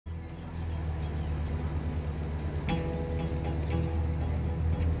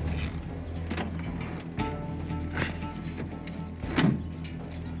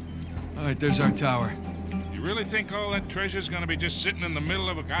right, there's our tower. You really think all that treasure's gonna be just sitting in the middle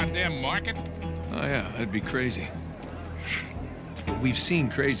of a goddamn market? Oh yeah, that'd be crazy. But we've seen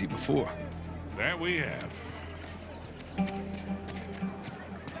crazy before. That we have.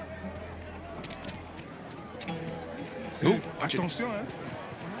 Oh, watch it. Attention, hein?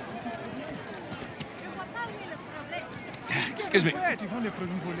 Excuse me. Ouais, tu vends les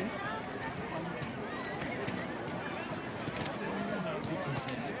produits volés.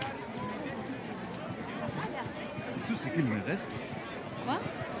 Tout ce qu'il me reste. Quoi?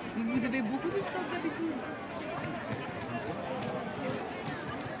 Mais vous avez beaucoup de stock d'habitude.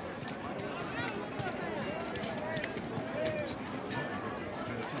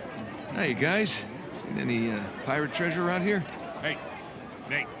 Hey, guys. Seen any pirate treasure around here? Hey,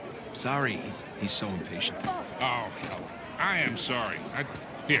 Nate. Sorry, he's so impatient. Oh, hell. I am sorry.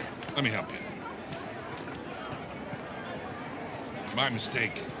 Here, let me help you. My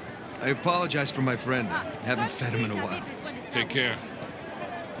mistake. I apologize for my friend. I haven't fed him in a while. Take care.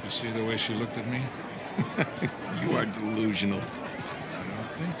 You see the way she looked at me? You are delusional. I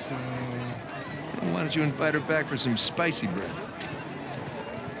don't think so. Well, why don't you invite her back for some spicy bread?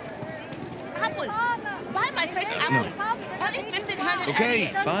 Apples. Buy my fresh apples. Only 1,500. Okay,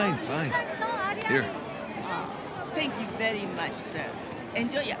 fine. Here. Oh, thank you very much, sir.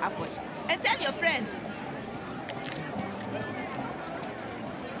 Enjoy your apples. And tell your friends.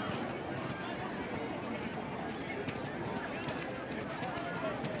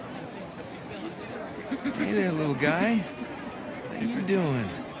 Hey there, little guy. How you doing?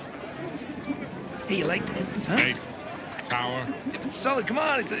 Hey, you like that? Huh? Nate, tower. Yeah, but Sully, come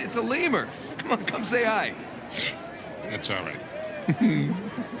on, it's a lemur. Come on, come say hi. That's all right.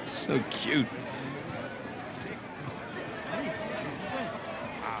 So cute.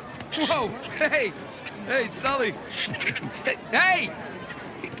 Whoa! Hey, Sully! Hey!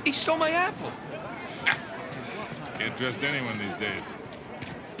 He stole my apple. Can't trust anyone these days.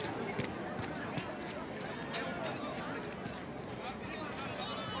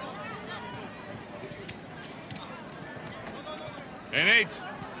 Hey, Nate.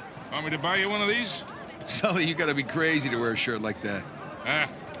 Want me to buy you one of these? Sully, you gotta be crazy to wear a shirt like that. Ah,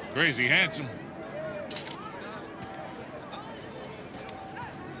 crazy handsome.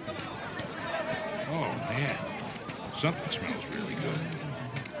 Oh, man. Something smells really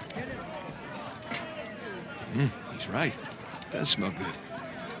good. He's right. It does smell good.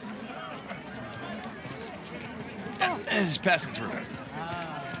 It's passing through.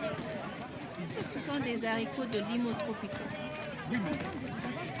 Ce sont des haricots de limo tropicaux.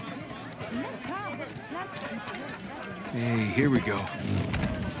 Hey, here we go.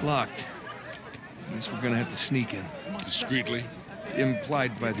 Locked. Guess we're gonna have to sneak in. Discreetly.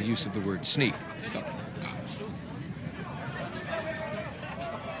 Implied by the use of the word sneak. So.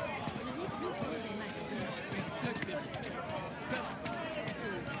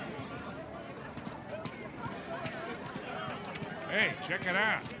 Hey, check it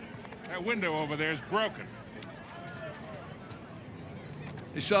out. That window over there is broken.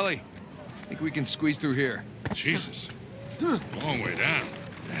 Hey, Sully. Think we can squeeze through here. Jesus. Long way down.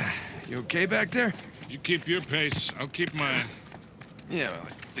 You okay back there? You keep your pace. I'll keep mine. Yeah, well,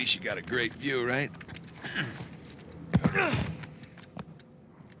 at least you got a great view, right?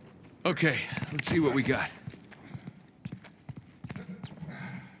 Okay, let's see what we got.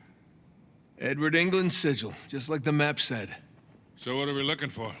 Edward England's sigil, just like the map said. So what are we looking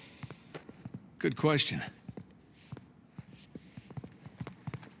for? Good question.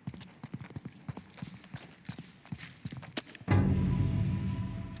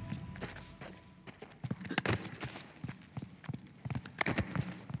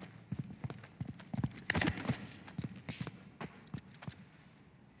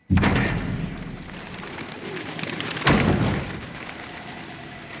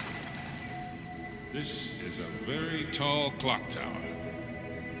 This is a very tall clock tower.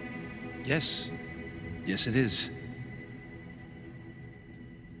 Yes. Yes, it is.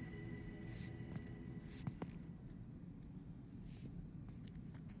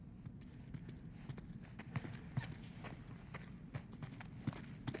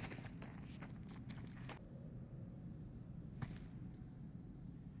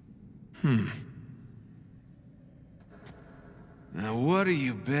 Now, what do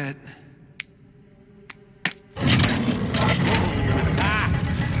you bet?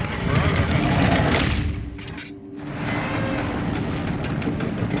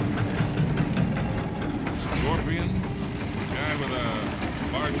 Scorpion? Guy with a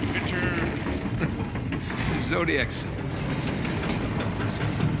large pitcher? Zodiac symbols.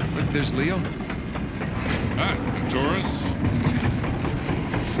 Look, there's Leo. Ah, Taurus?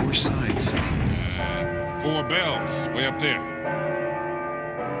 4 sides. And 4 bells way up there.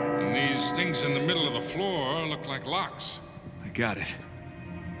 And these things in the middle of the floor look like locks. I got it.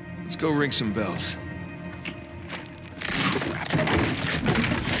 Let's go ring some bells.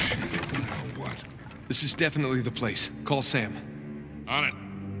 What? This is definitely the place. Call Sam. On it.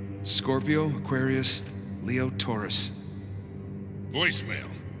 Scorpio, Aquarius, Leo, Taurus. Voicemail.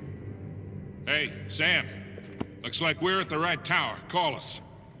 Hey, Sam. Looks like we're at the right tower. Call us.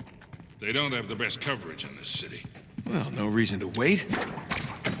 They don't have the best coverage in this city. Well, no reason to wait.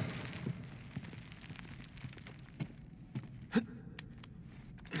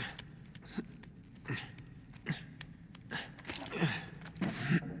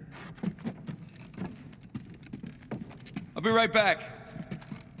 I'll be right back.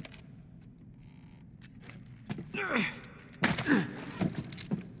 Okay.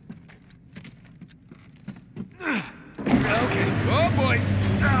 Oh, boy.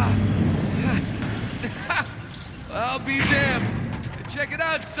 I'll be damned. Check it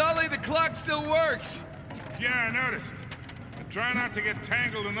out, Sully. The clock still works. Yeah, I noticed. But try not to get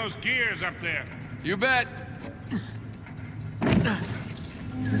tangled in those gears up there. You bet.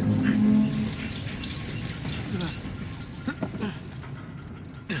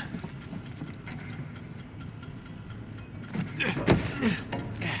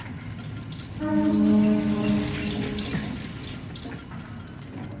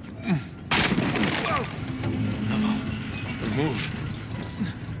 Move.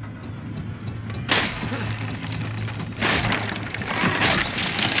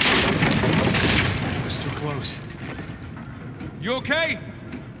 We're still close. You okay?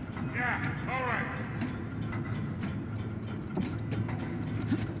 Yeah, all right.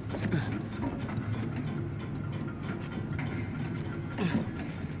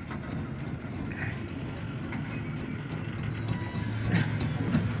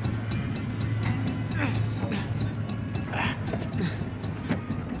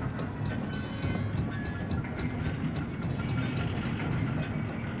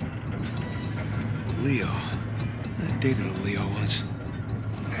 Leo. I dated a Leo once.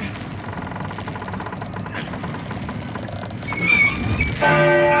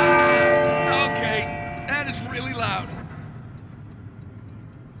 Okay, that is really loud.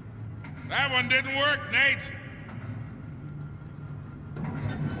 That one didn't work, Nate.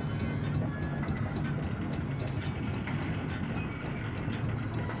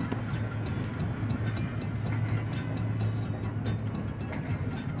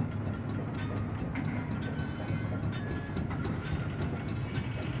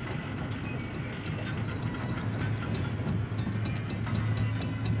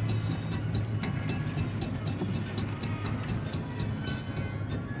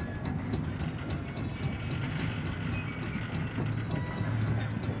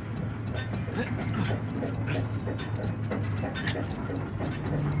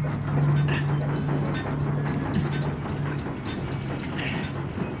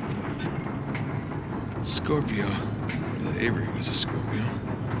 Scorpio. But Avery was a Scorpio.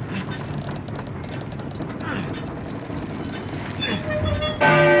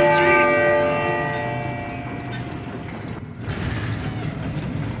 Jesus!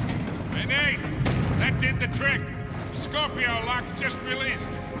 Hey, Nate, that did the trick. Scorpio lock just released.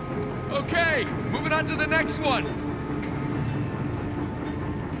 Okay, moving on to the next one.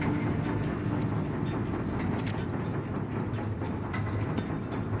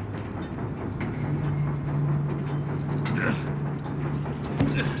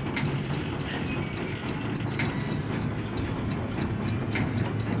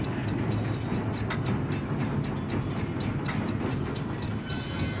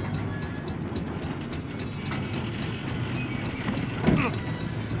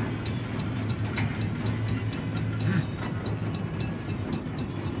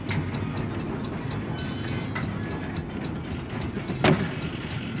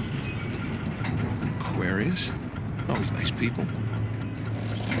 Aquarius? Always nice people.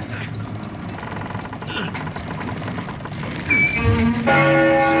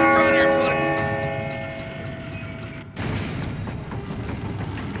 Run here, please.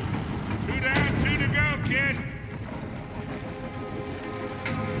 2 down, 2 to go, kid.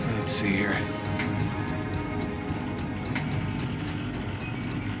 Let's see here.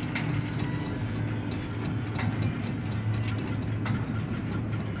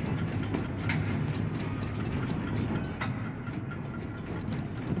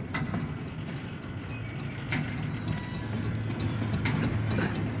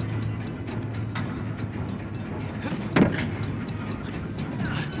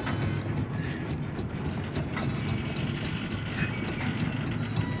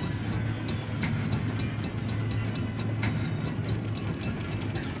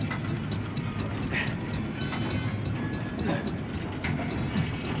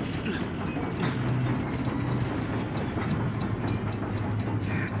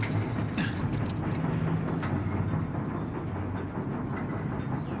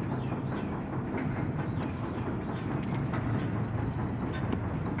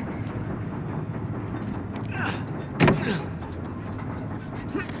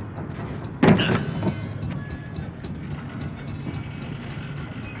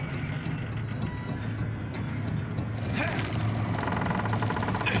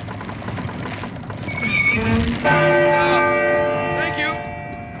 Thank you.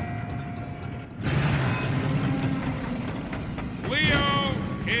 Leo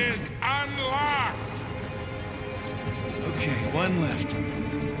is unlocked. Okay, one left.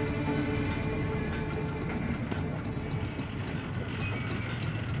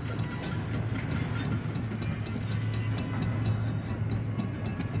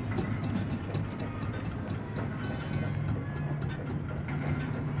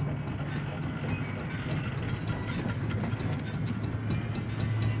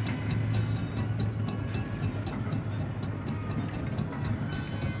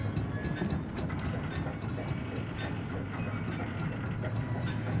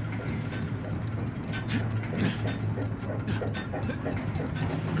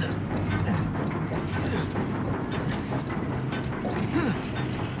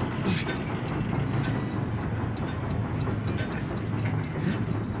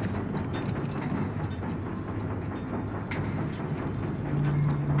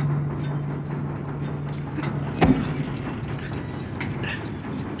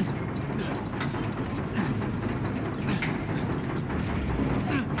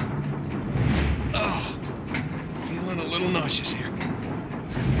 Nauseous here.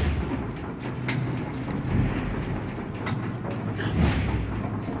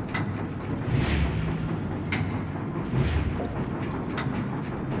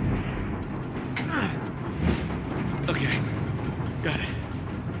 Okay, got it.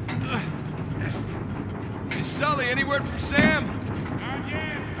 Hey, Sully, any word from Sam? Not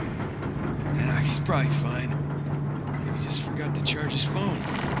yet. Yeah, he's probably fine. He just forgot to charge his phone.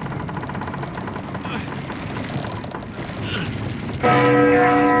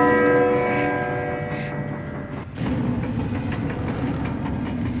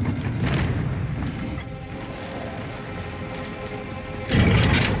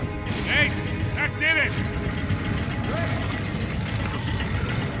 Hey, that did it!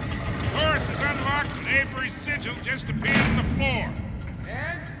 Doris is unlocked and Avery's sigil just appeared on the floor.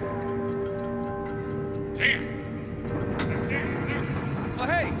 And? Damn. That's it. Look. Oh,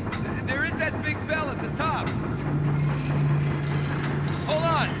 hey, there is that big bell at the top. Hold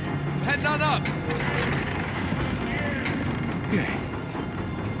on, heading on up. Okay,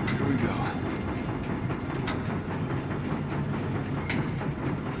 here we go.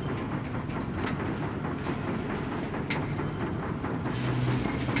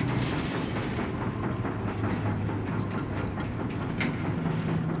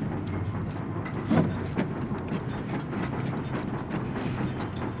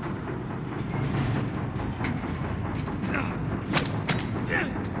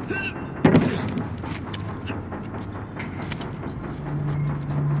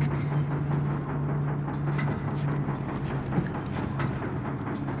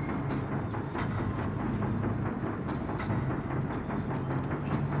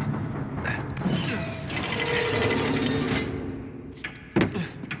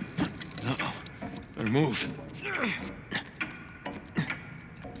 Move.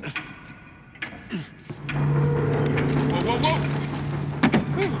 Whoa, whoa, whoa!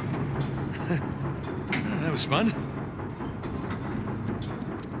 That was fun.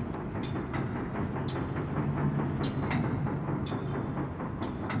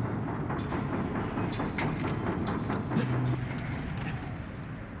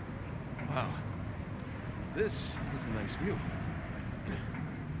 Wow. This is a nice view.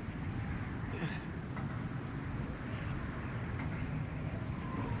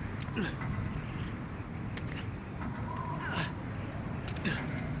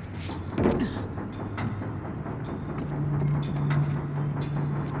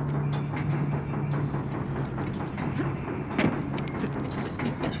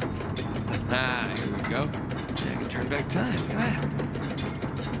 Ah, here we go. Yeah, I can turn back time. Look at that.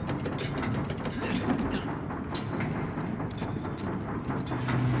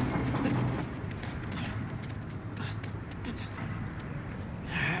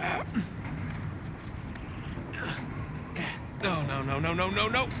 No, no, no, no, no, no,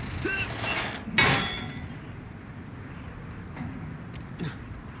 no!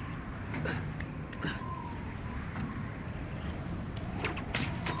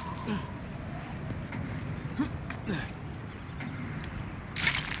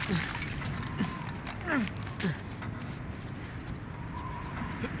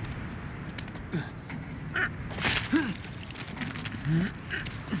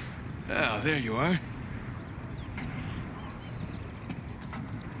 Oh, there you are.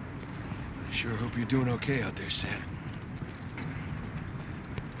 Sure hope you're doing okay out there, Sam.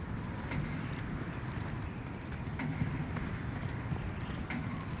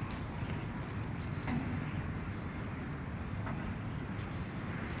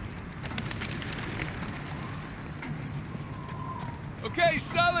 Okay,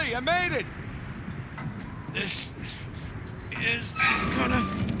 Sully, I made it! This is gonna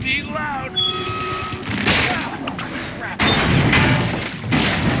be loud.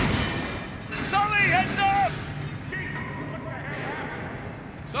 Sully, heads up!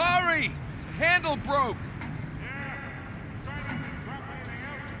 Sorry, the handle broke.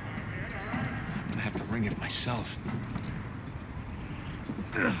 I'm gonna have to ring it myself.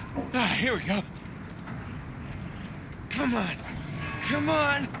 Here we go. Come on, come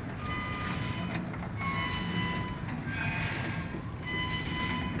on.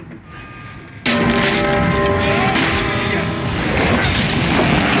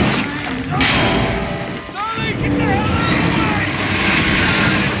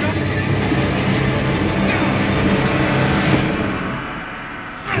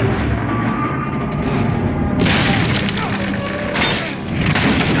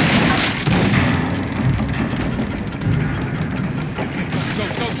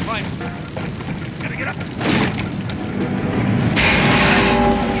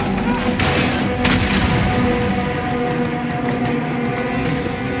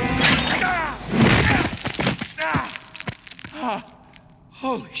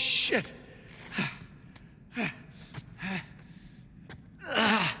 Holy shit!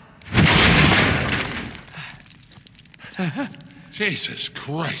 Jesus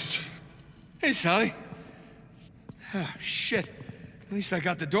Christ. Hey, Sally. Oh, shit. At least I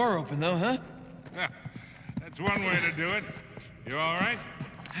got the door open, though, huh? Yeah, that's one way to do it. You all right?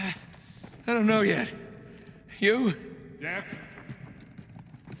 I don't know yet. You? Jeff?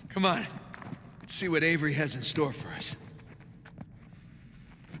 Come on. Let's see what Avery has in store for us.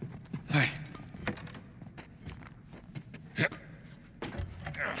 All right.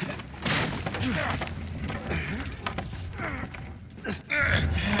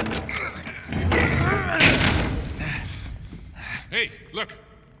 Hey, look.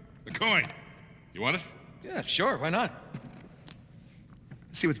 The coin. You want it? Yeah, sure. Why not?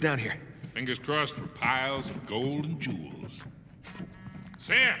 Let's see what's down here. Fingers crossed for piles of gold and jewels.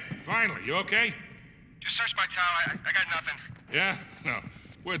 Sam, finally, you okay? Just searched my tower. I got nothing. Yeah? No.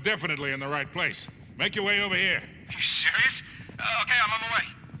 We're definitely in the right place. Make your way over here. Are you serious? Okay, I'm on my way.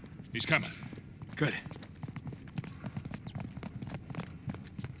 He's coming. Good.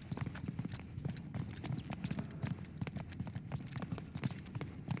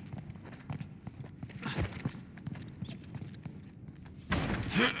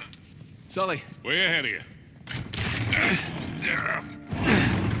 Sully. Way ahead of you.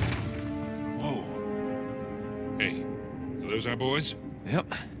 Whoa. Hey, are those our boys?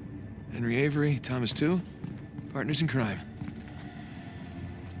 Yep. Henry Avery, Thomas too. Partners in crime.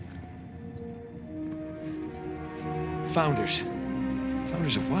 Founders.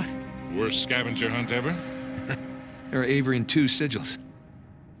 Founders of what? Worst scavenger hunt ever? There are Avery and 2 sigils.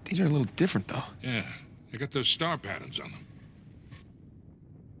 These are a little different, though. Yeah, they got those star patterns on them.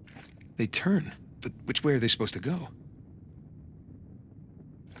 They turn, but which way are they supposed to go?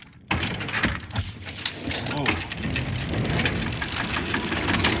 Whoa.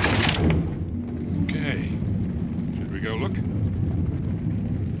 Okay. Should we go look?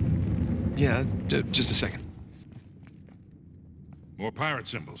 Yeah, just a second. More pirate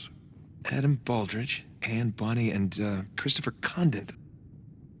symbols. Adam Baldridge, Anne Bonny, and Christopher Condent.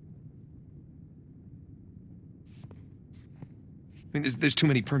 I mean, there's too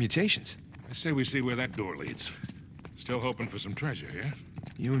many permutations. I say we see where that door leads. Still hoping for some treasure, yeah?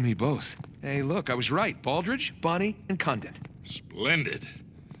 You and me both. Hey, look, I was right. Baldridge, Bonny, and Condent. Splendid.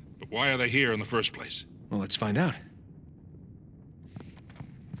 But why are they here in the first place? Well, let's find out.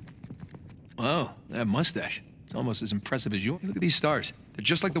 Wow, that mustache. It's almost as impressive as yours. Look at these stars. They're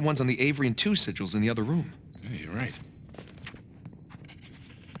just like the ones on the Avery and 2 sigils in the other room. Yeah, you're right.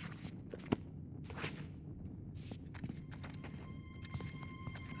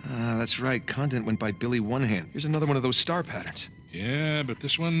 That's right. Condent went by Billy One Hand. Here's another one of those star patterns. Yeah, but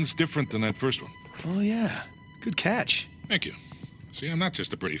this one's different than that first one. Oh, yeah. Good catch. Thank you. See, I'm not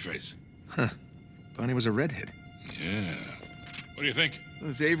just a pretty face. Huh. Bonnie was a redhead. Yeah. What do you think?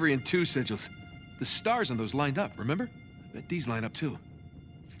 Those Avery and 2 sigils. The stars on those lined up, remember? I bet these line up, too.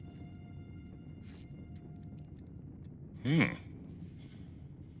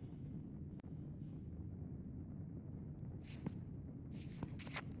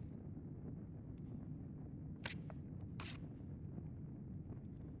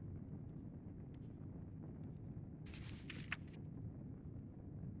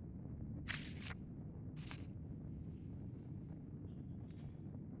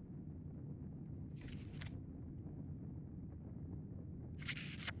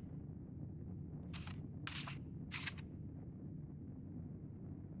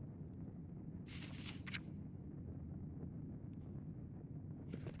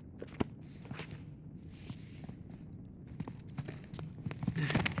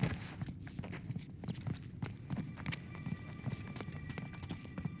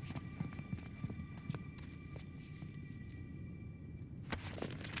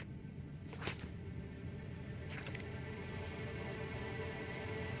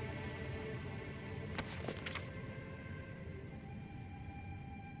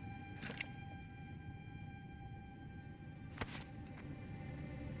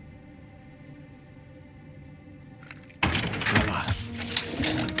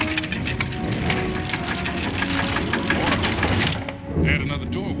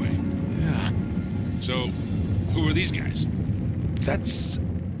 doorway. Yeah. So, who are these guys? That's,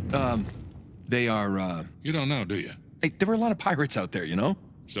 they are, You don't know, do you? Hey, there were a lot of pirates out there, you know?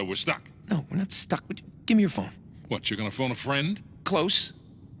 So we're stuck. No, we're not stuck. Give me your phone. What, you're gonna phone a friend? Close.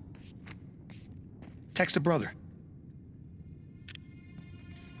 Text a brother.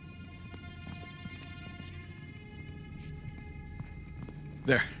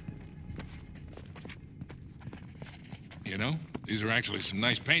 There. You know, these are actually some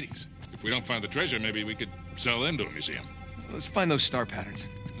nice paintings. If we don't find the treasure, maybe we could sell them to a museum. Let's find those star patterns.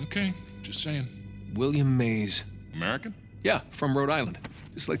 Okay, just saying. William Mays. American? Yeah, from Rhode Island.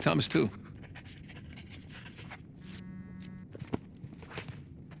 Just like Thomas, too.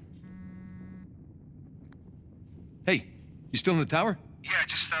 Hey, you still in the tower? Yeah,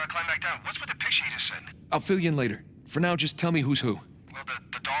 just climb back down. What's with the picture you just sent? I'll fill you in later. For now, just tell me who's who. Well,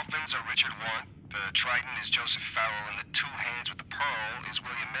 the dolphins are Richard Want, the trident is Joseph Farrell, and the two hands with the pearl is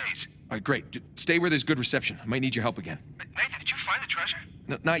William Mays. All right, great. Stay where there's good reception. I might need your help again. Nathan, did you find the treasure?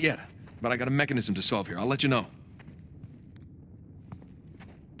 No, not yet, but I got a mechanism to solve here. I'll let you know.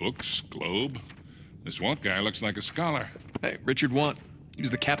 Books, globe. This Want guy looks like a scholar. Hey, Richard Want. He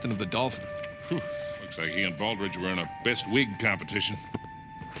was the captain of the Dolphin. Whew. Looks like he and Baldridge were in a best wig competition.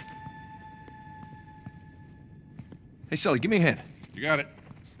 Hey, Sully, give me a hand. You got it.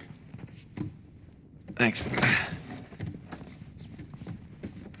 Thanks.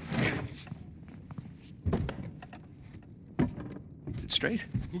 Is it straight?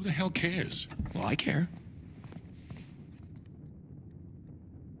 Who the hell cares? Well, I care.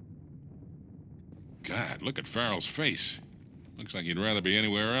 God, look at Farrell's face. Looks like he'd rather be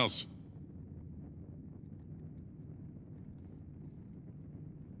anywhere else.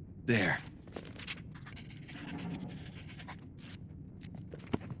 There.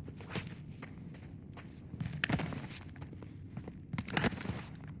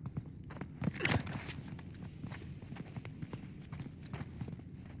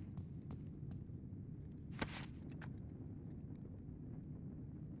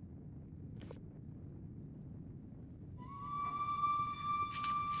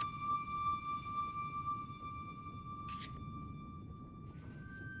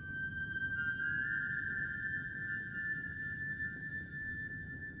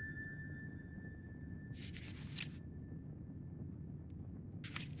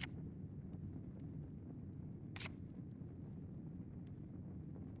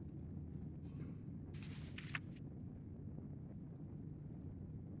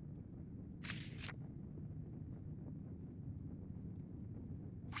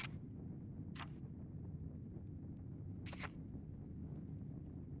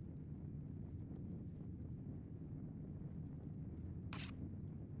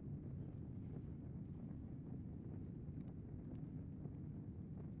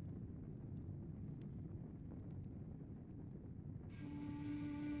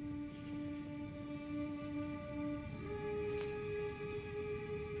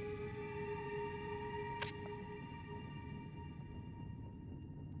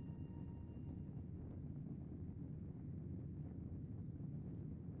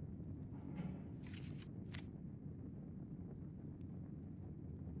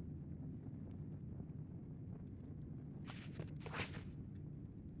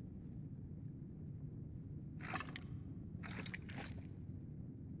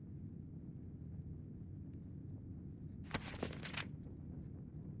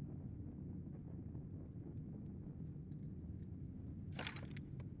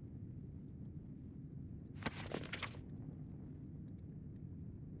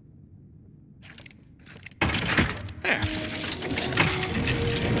 There.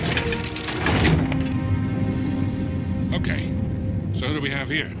 Okay, so who do we have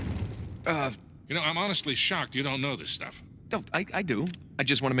here? Uh, You know, I'm honestly shocked you don't know this stuff. no, I do. I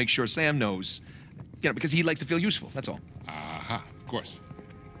just want to make sure Sam knows. You know, because he likes to feel useful, that's all. Aha, of course.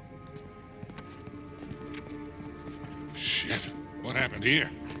 Shit, what happened here?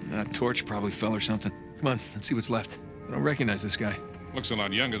 A torch probably fell or something. Come on, let's see what's left. I don't recognize this guy. Looks a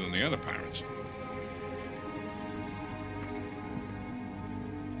lot younger than the other pirates.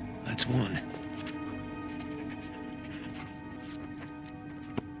 That's one.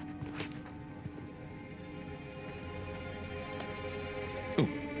 Oh,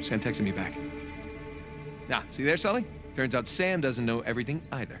 Sam texted me back. Nah, see there, Sully? Turns out Sam doesn't know everything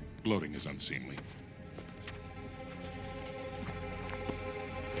either. Gloating is unseemly.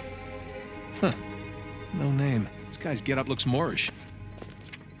 Huh. No name. This guy's getup looks Moorish.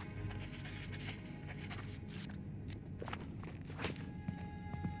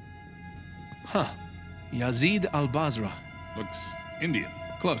 Huh. Yazid al-Basra. Looks Indian.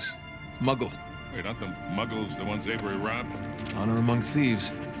 Close. Muggle. Wait, aren't the Muggles the ones Avery robbed? Honor among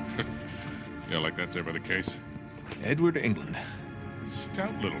thieves. Yeah, like that's ever the case. Edward England.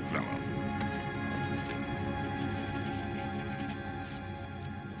 Stout little fellow.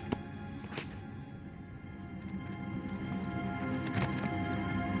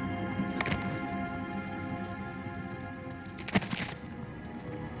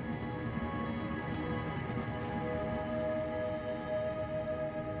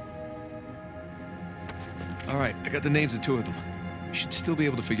 All right, I got the names of two of them. We should still be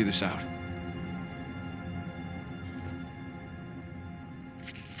able to figure this out.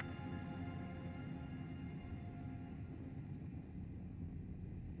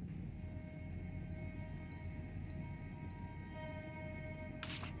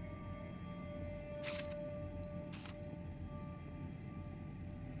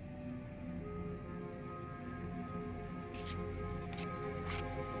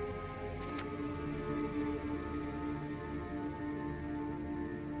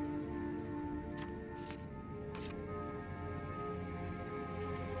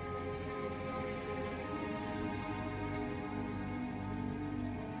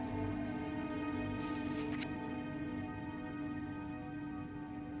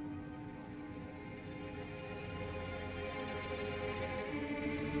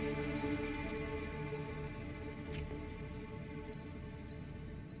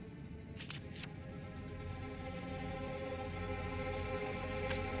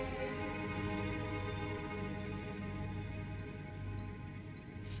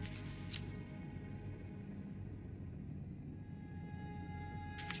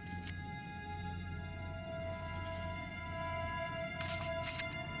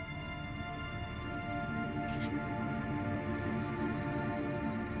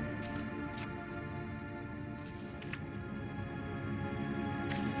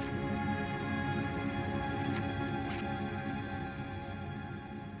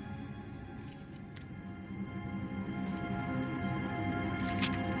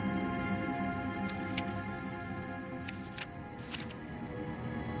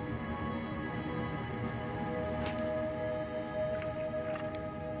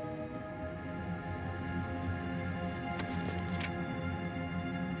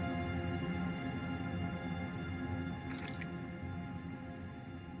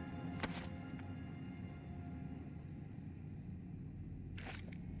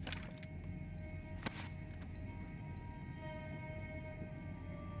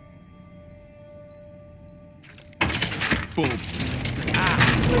 Boom.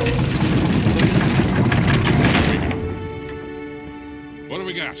 What do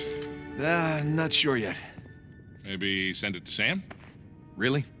we got? Not sure yet. Maybe send it to Sam?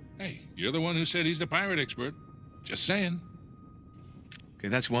 Really? Hey, you're the one who said he's the pirate expert. Just saying. Okay,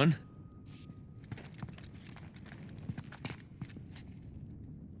 that's one.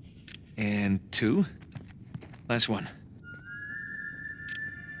 And two. Last one.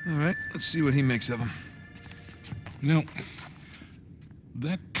 All right, let's see what he makes of them. No.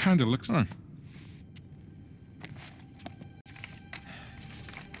 That kind of looks... Hold on.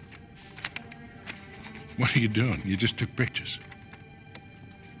 What are you doing? You just took pictures.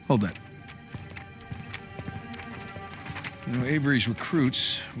 Hold that. You know, Avery's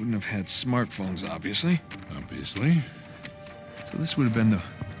recruits wouldn't have had smartphones, obviously. Obviously. So this would have been the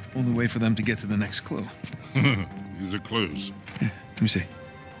only way for them to get to the next clue. These are clues. Here, let me see.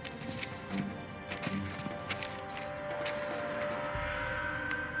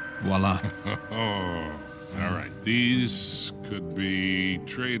 Voila. Oh, all right. These could be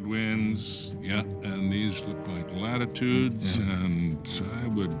trade winds. Yeah, and these look like latitudes. Yeah. And I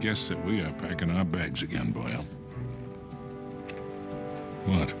would guess that we are packing our bags again, Boyle.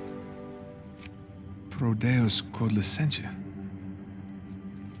 What? Pro Deus cod licentia.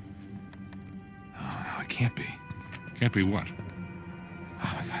 Oh, no, it can't be. Can't be what?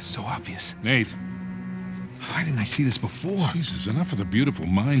 Oh my God, it's so obvious. Nate. Why didn't I see this before? Jesus, enough of the beautiful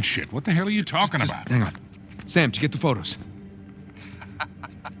mind shit. What the hell are you talking about? Hang on. Sam, did you get the photos?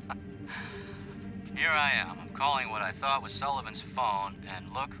 Here I am. I'm calling what I thought was Sullivan's phone,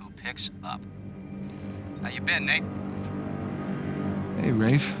 and look who picks up. How you been, Nate? Hey,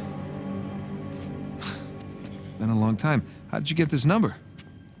 Rafe. Been a long time. How did you get this number?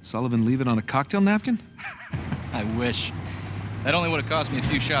 Sullivan leave it on a cocktail napkin? I wish. That only would have cost me a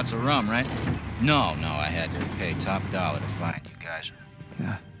few shots of rum, right? No, I had to pay top dollar to find you guys.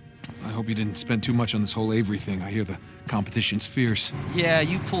 Yeah. I hope you didn't spend too much on this whole Avery thing. I hear the competition's fierce. Yeah,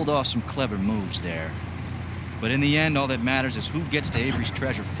 you pulled off some clever moves there. But in the end, all that matters is who gets to Avery's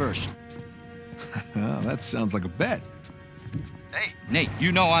treasure first. Well, that sounds like a bet. Hey, Nate,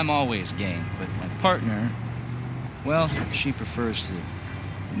 you know I'm always game, but my partner, well, she prefers to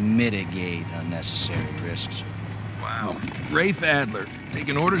mitigate unnecessary risks. Wow. Rafe Adler,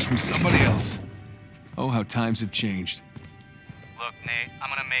 taking orders from somebody else. Oh, how times have changed. Look, Nate, I'm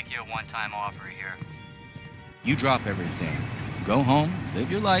gonna make you a one-time offer here. You drop everything. Go home,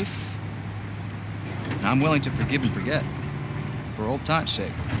 live your life. I'm willing to forgive and forget. For old time's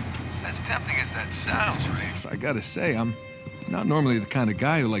sake. As tempting as that sounds, Rafe. I gotta say, I'm not normally the kind of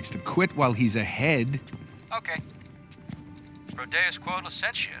guy who likes to quit while he's ahead. Okay. Rodeus Quota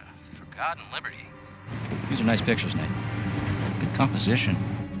sent you for God and liberty. These are nice pictures, Nate. Good composition.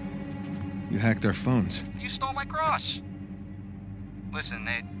 You hacked our phones. You stole my cross. Listen,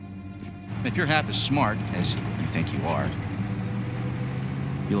 Nate. If you're half as smart as you think you are,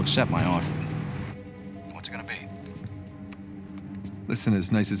 you'll accept my offer. What's it gonna be? Listen,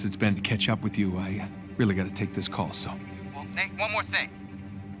 as nice as it's been to catch up with you, I really gotta take this call, so... Well, Nate, one more thing.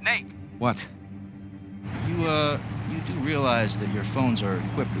 Nate! What? You do realize that your phones are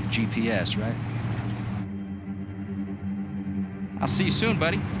equipped with GPS, right? I'll see you soon,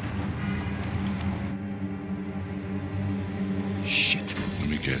 buddy. Shit. Let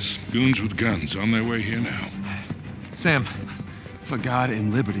me guess. Goons with guns on their way here now. Sam, For God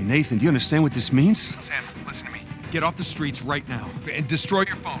and liberty. Nathan, do you understand what this means? Sam, listen to me. get off the streets right now and destroy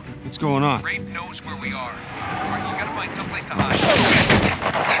Your phone. What's going on? Rafe knows where we are. All right, you gotta find someplace to hide.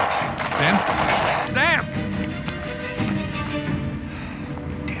 Sam? Sam!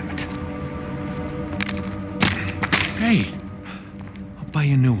 Damn it. Hey, I'll buy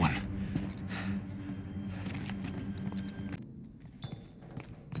you a new one.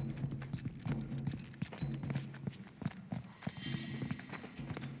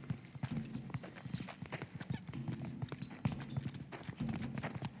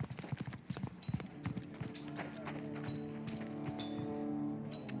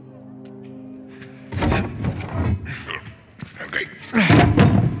 Okay.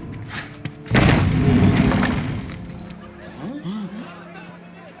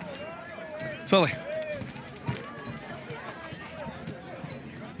 Sully.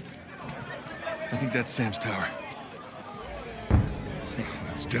 I think that's Sam's tower.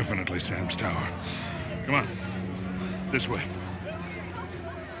 That's definitely Sam's tower. Come on. This way.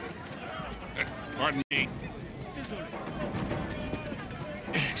 Pardon me.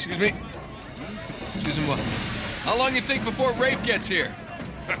 Excuse me? Excuse me, what? How long you think before Rafe gets here?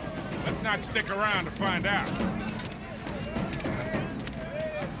 Let's not stick around to find out.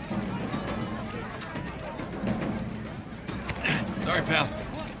 Sorry, pal.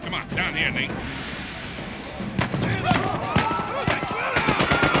 Come on, down here, Nate.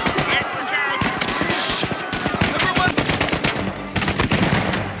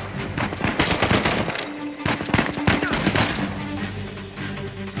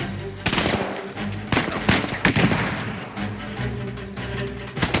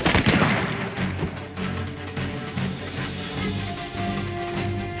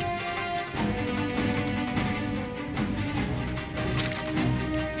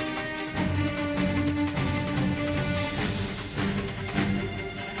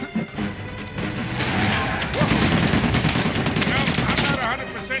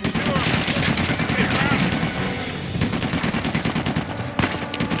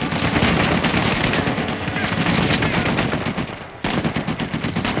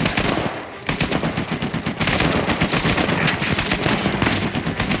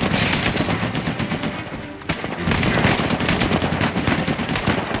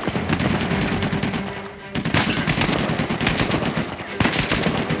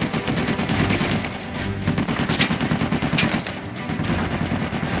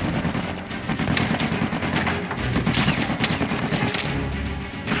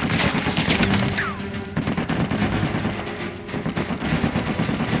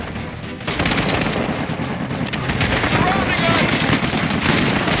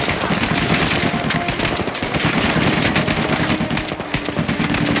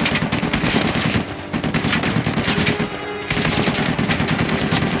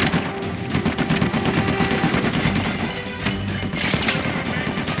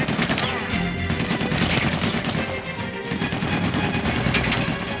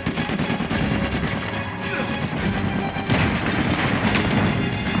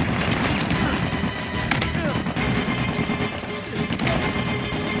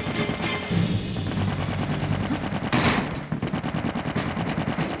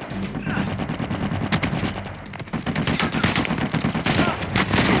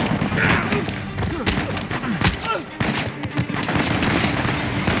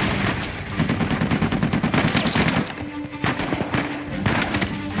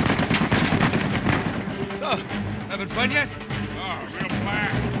 Having fun yet? Oh, real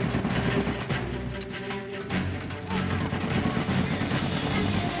blast.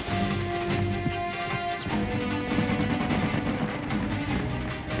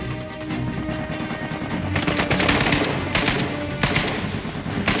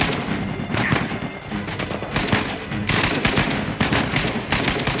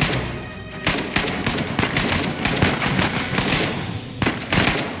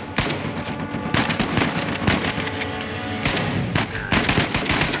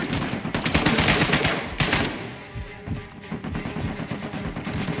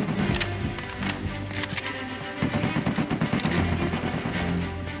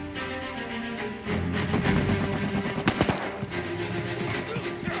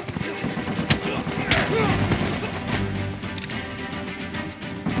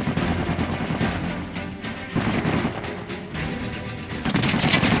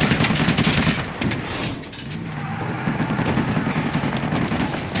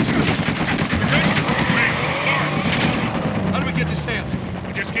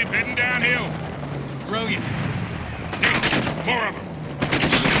 We just keep heading downhill. Brilliant. Hey, more of them.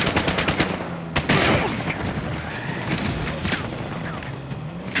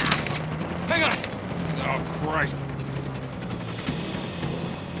 Hang on. Oh, Christ.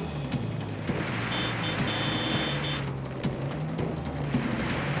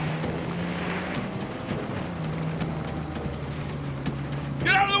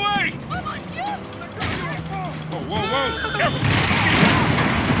 Get out of the way! Whoa, whoa, whoa. Careful.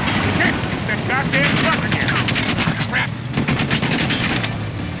 Hey, it's that goddamn truck again. Crap.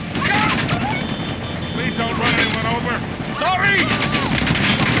 Please don't run anyone over. Sorry!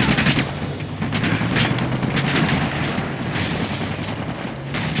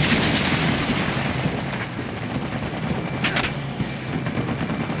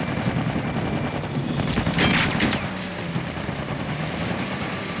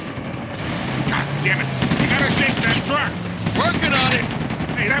 God damn it. You gotta shake that truck. Working on it!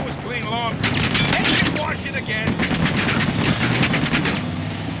 Hey, that was clean long. Engine washing again!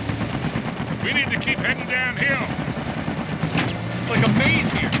 We need to keep heading downhill. It's like a maze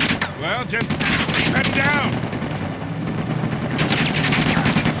here. Well, just keep heading down.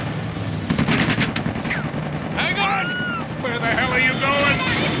 Hang on! Where the hell are you going?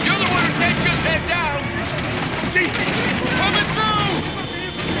 You're the one who said just head down! Gee, Coming through!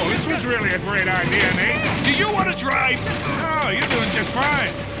 oh, this was really a great idea, Nate. Do you want to drive? Oh, you're doing just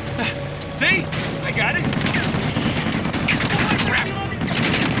fine. See? I got it. Crap.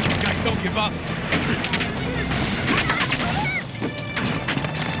 These guys don't give up.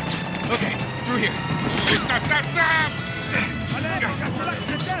 Okay, through here. Stop, stop, stop!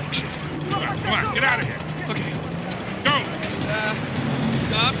 Come on, get out of here. Okay. Go!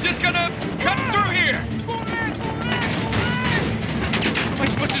 I'm just gonna cut through here. What am I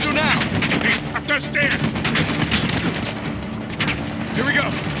supposed to do now? Hey, up those stairs. Here we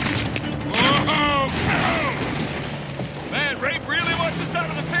go. Whoa! Man, Rafe really wants us out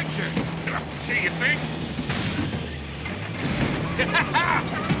of the picture. Gee, you think?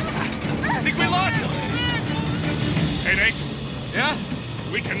 I think we lost him. Hey, Nate, Yeah?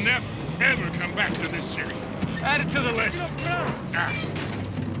 we can never, ever come back to this city. Add it to the list. Ah.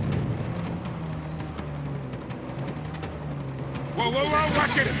 Whoa, whoa, whoa,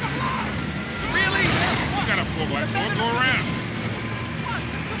 watch it! Really? You got a 4x4, go around.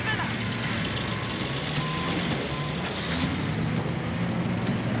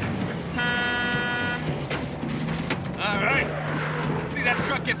 All right. Let's see that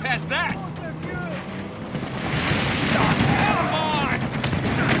truck get past that. Come on!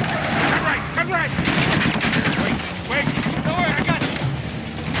 Come right! Wait! Don't worry, I got this.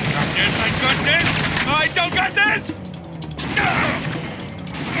 Yes, I got this! I don't got this!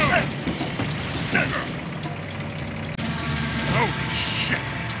 Oh, shit!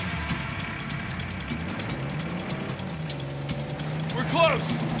 We're close.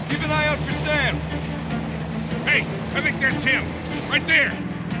 Keep an eye out for Sam. Hey, I think that's him. Right there.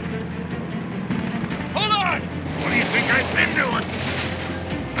 Hold on! What do you think I've been doing?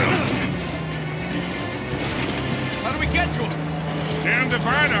 How do we get to him? Damned if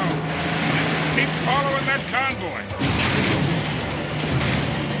I know. Keep following that convoy.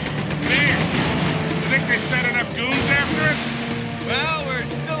 Man, you think they sent enough goons after us? Well, we're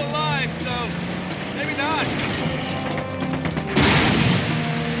still alive, so maybe not.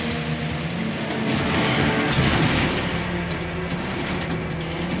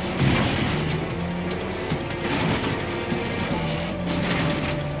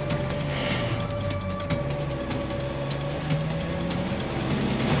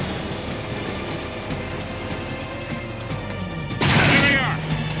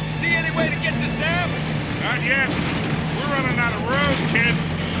 Not yet. We're running out of road, kid.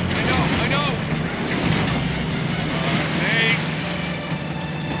 I know. Nate.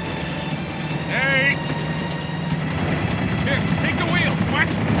 Nate. Here, take the wheel. What?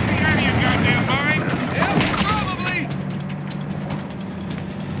 You out of your goddamn mind? Yeah, probably.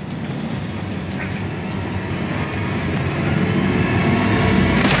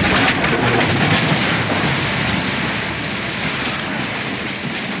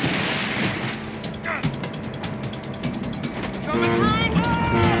 Coming through!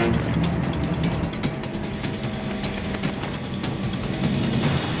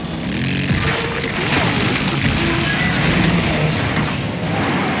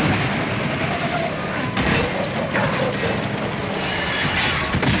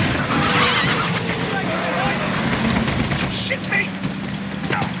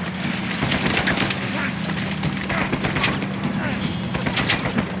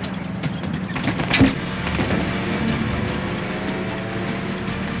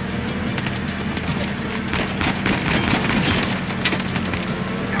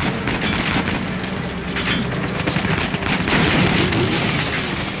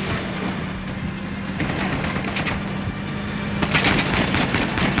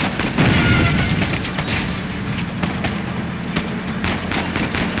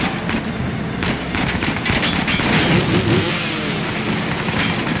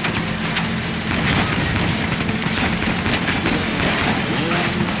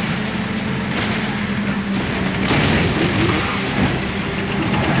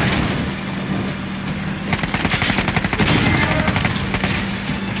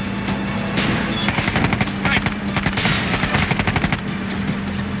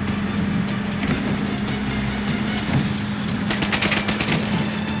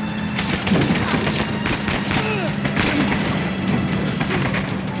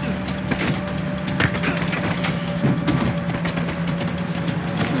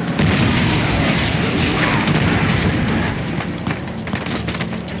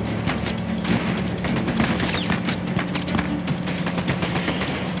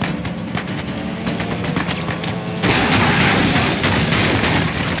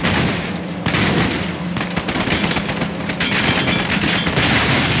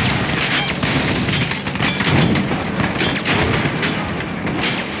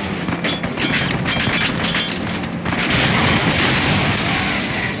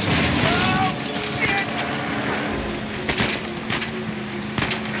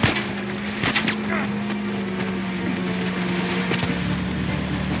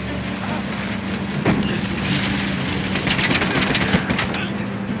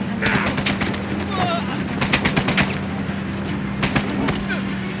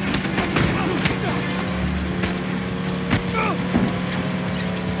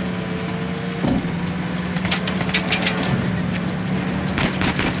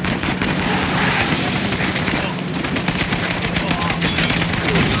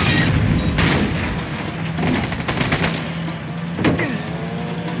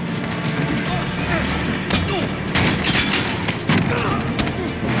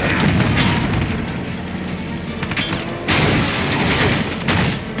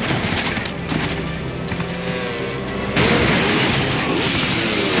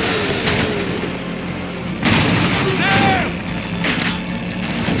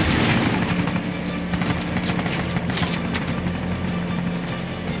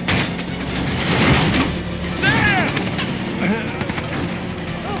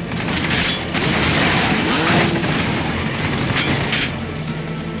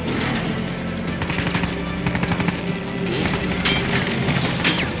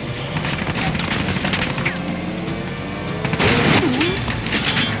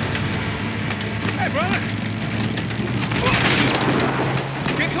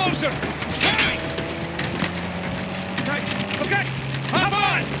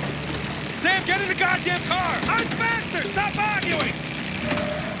 Sam, get in the goddamn car! I'm faster! Stop arguing!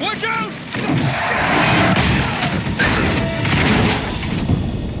 Watch out!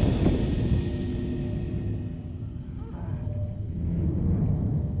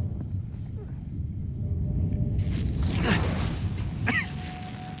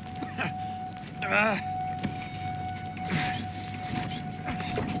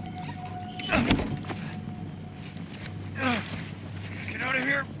 Get out of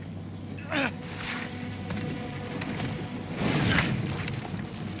here.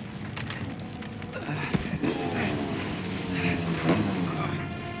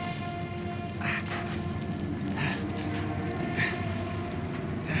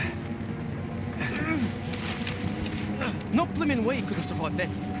 No blimmin' way he could have survived that.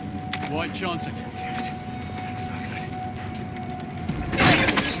 Why chance it?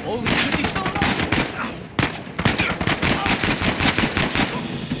 Holy shit, he's still alive!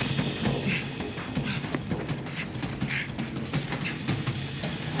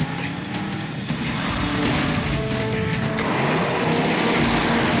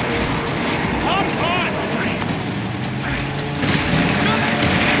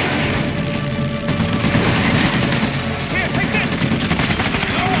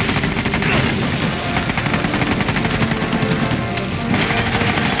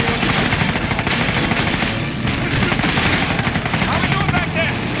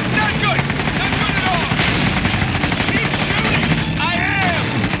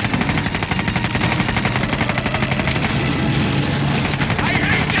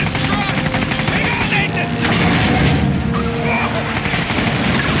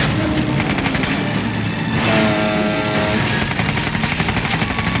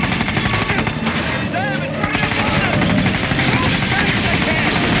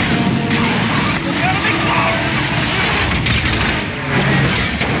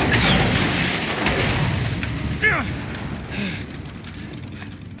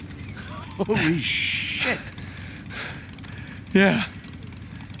 Holy shit. Yeah.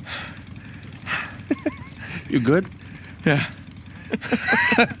 You good? Yeah.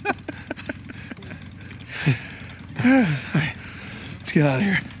 All right, let's get out of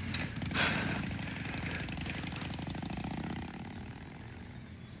here.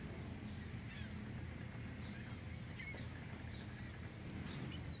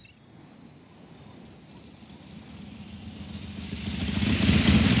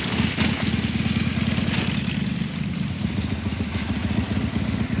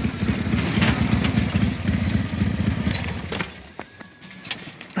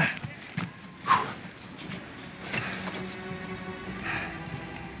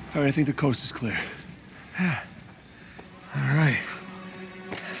 All right, I think the coast is clear. Yeah. All right.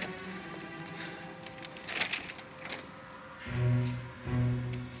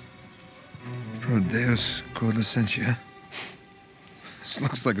 Pro Deus Cor Licentia. This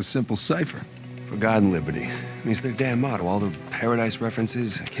looks like a simple cipher. For God and liberty. I mean, it's their damn motto. All the paradise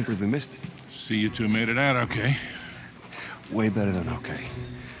references. I can't believe we missed it. See, you two made it out okay. Way better than okay.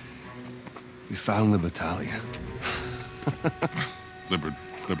 We found Libertalia.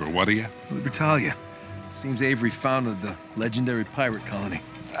 What are you? Libertalia. Seems Avery founded the legendary pirate colony.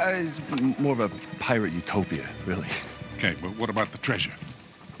 It's more of a pirate utopia, really. Okay, but what about the treasure?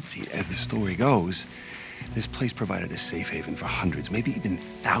 See, as the story goes, this place provided a safe haven for hundreds, maybe even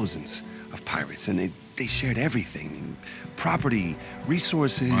thousands of pirates, and they shared everything. Property,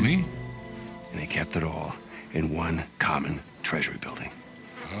 resources. Money? And they kept it all in one common treasury building.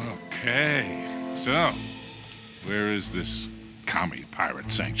 Okay. So, where is this commie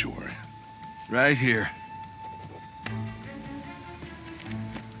pirate sanctuary? Right here.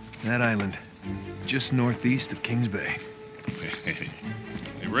 That island, just northeast of Kings Bay. Hey,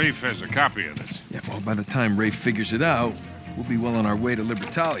 Rafe has a copy of this. Yeah, well, by the time Rafe figures it out, we'll be well on our way to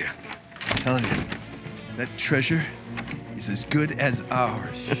Libertalia. I'm telling you, that treasure is as good as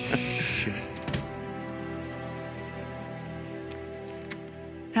ours. Shit.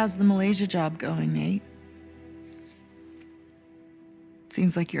 How's the Malaysia job going, Nate?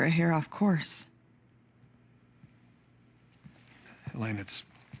 Seems like you're a hair off course. Elaine, it's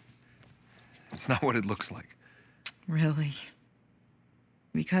not what it looks like. Really?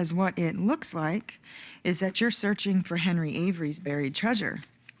 Because what it looks like is that you're searching for Henry Avery's buried treasure.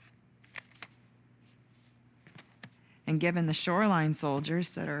 And given the shoreline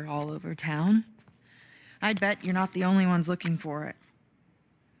soldiers that are all over town, I'd bet you're not the only ones looking for it.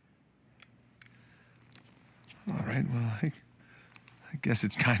 All right, well, I guess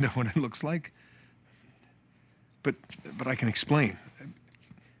it's kind of what it looks like. But I can explain.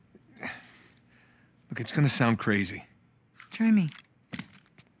 Look, it's gonna sound crazy. Try me.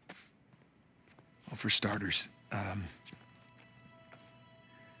 Well, for starters,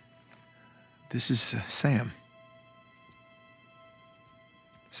 this is Sam.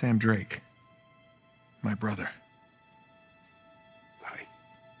 Sam Drake. My brother. Hi.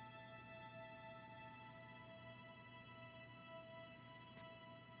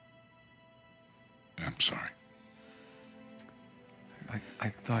 I'm sorry. I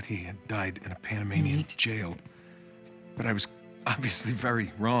thought he had died in a Panamanian jail, but I was obviously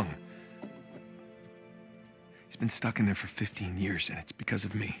very wrong. He's been stuck in there for 15 years, and it's because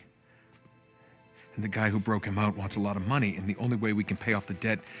of me. And the guy who broke him out wants a lot of money, and the only way we can pay off the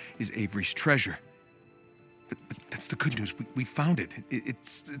debt is Avery's treasure. But that's the good news. We found it.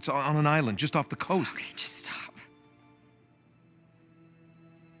 It's on an island just off the coast. Okay, just stop.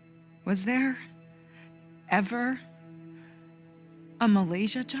 Was there ever A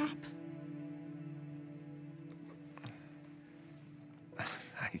Malaysia job?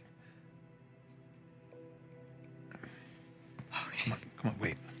 Come on,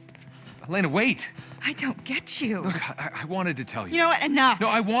 wait. Elena, wait! I don't get you. Look, I wanted to tell you. You know what? Enough. No,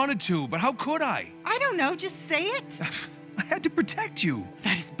 I wanted to, but how could I? I don't know. Just say it. I had to protect you.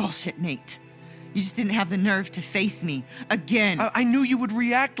 That is bullshit, Nate. You just didn't have the nerve to face me again. I knew you would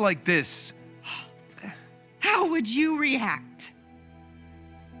react like this. How would you react?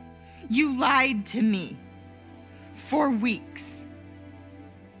 You lied to me for weeks.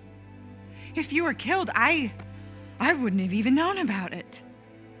 If you were killed, I wouldn't have even known about it.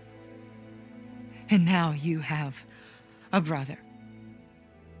 And now you have a brother.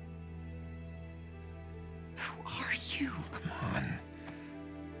 Who are you? Come on.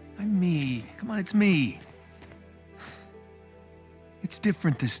 I'm me. Come on, it's me. It's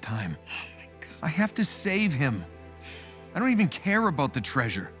different this time. Oh my God. I have to save him. I don't even care about the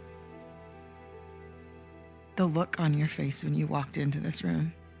treasure. The look on your face when you walked into this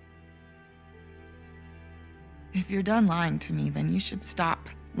room. If you're done lying to me, then you should stop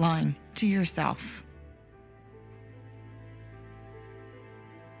lying to yourself.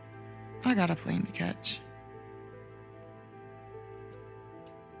 I got a plane to catch.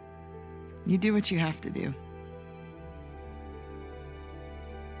 You do what you have to do.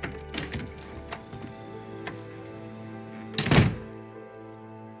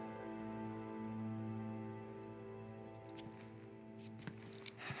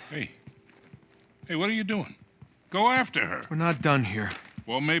 Hey, what are you doing? Go after her. We're not done here.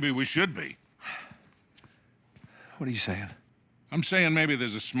 Well, maybe we should be. What are you saying? I'm saying maybe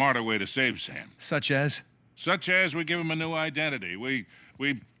there's a smarter way to save Sam. Such as? Such as we give him a new identity. We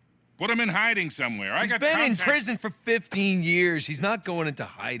put him in hiding somewhere. He's been in prison for 15 years. He's not going into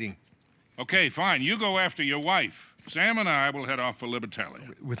hiding. Okay, fine. You go after your wife. Sam and I will head off for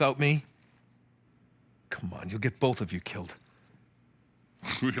Libertalia. Without me? Come on, you'll get both of you killed.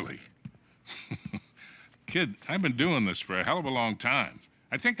 Really? Kid, I've been doing this for a hell of a long time.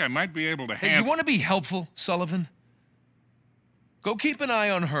 I think I might be able to Hey, you want to be helpful, Sullivan? Go keep an eye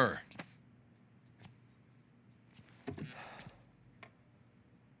on her.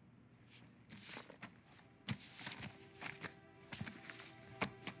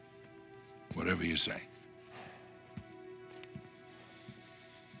 Whatever you say.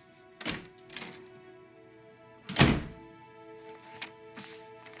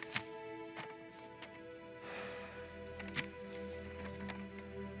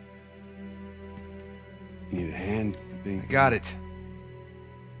 You need a hand? I got it.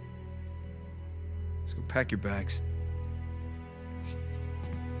 Let's go pack your bags.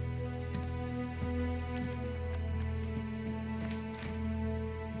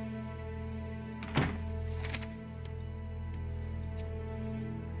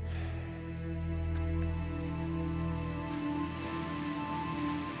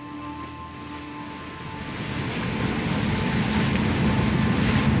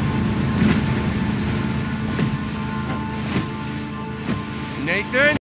 Nathan?